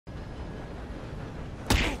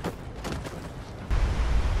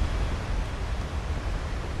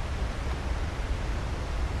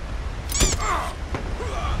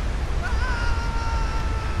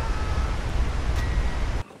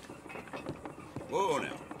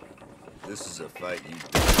This is a fight you...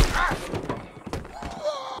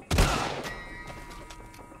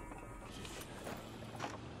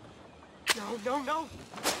 No!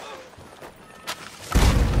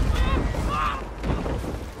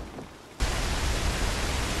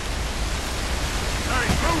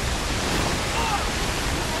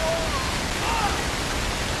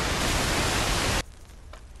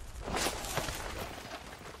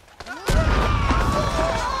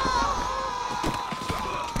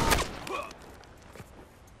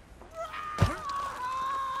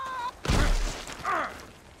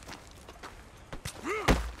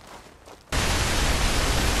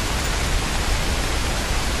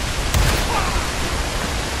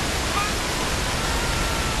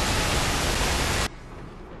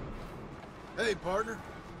 Hey, partner.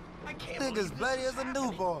 I can't. Nigga's bloody as a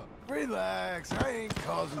newborn. Relax, I ain't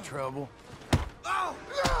causing trouble.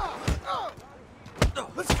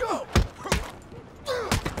 Let's go!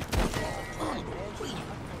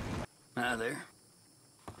 Hi there.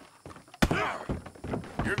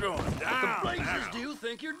 You're going down. What the blazes do you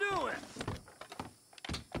think you're doing?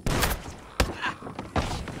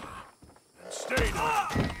 Stay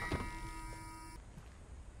down.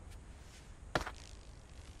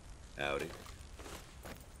 Howdy.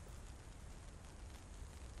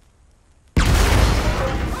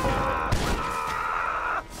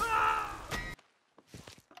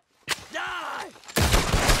 Die!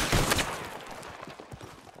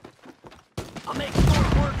 I'll make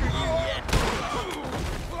short work of you yet.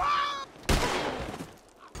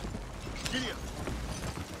 Giddy up.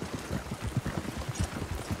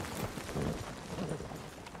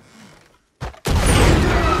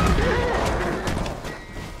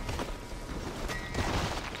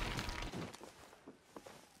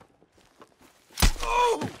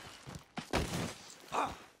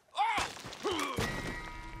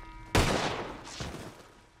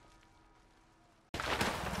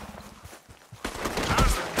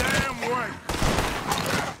 That's the damn way.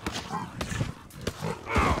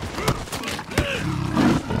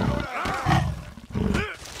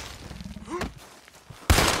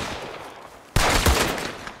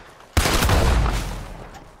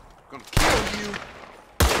 Gonna kill you.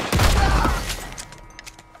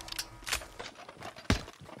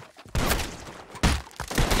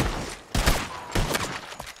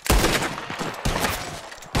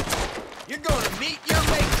 You're gonna meet your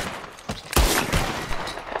maker.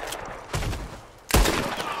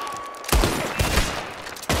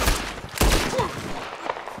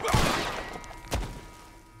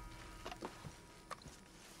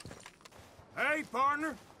 Hey,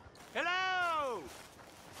 partner. Hello!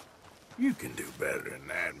 You can do better than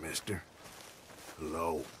that, mister.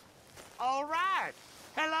 Hello. All right.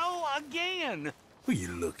 Hello again. Who you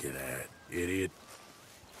looking at, idiot?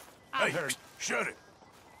 I Hey, heard. shut it.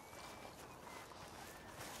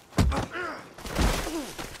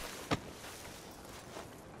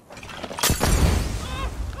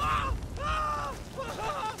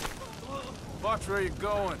 Watch where you're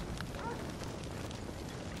going.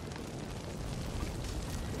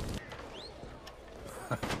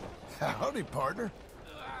 Howdy, partner.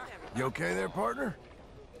 You okay there, partner?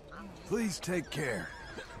 Please take care.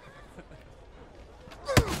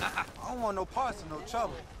 I don't want no parts of no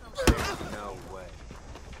trouble. No way.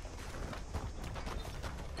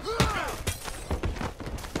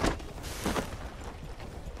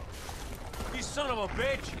 You son of a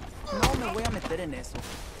bitch! No me voy a meter en eso.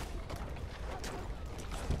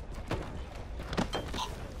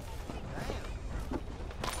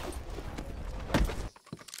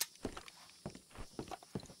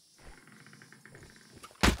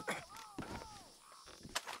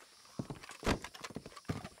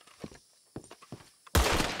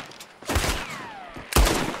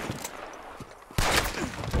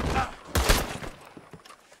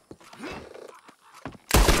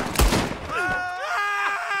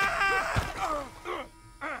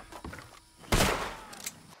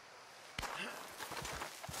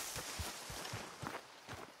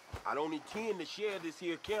 I don't intend to share this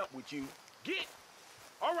here camp with you. Get!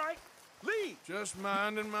 All right, leave! Just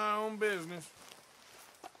minding my own business.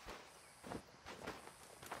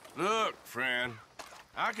 Look, friend,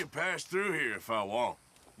 I can pass through here if I want.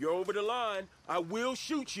 You're over the line. I will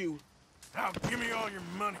shoot you. Now, give me all your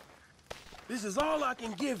money. This is all I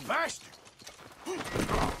can give you. Bastard!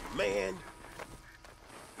 Man,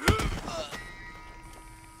 Ugh.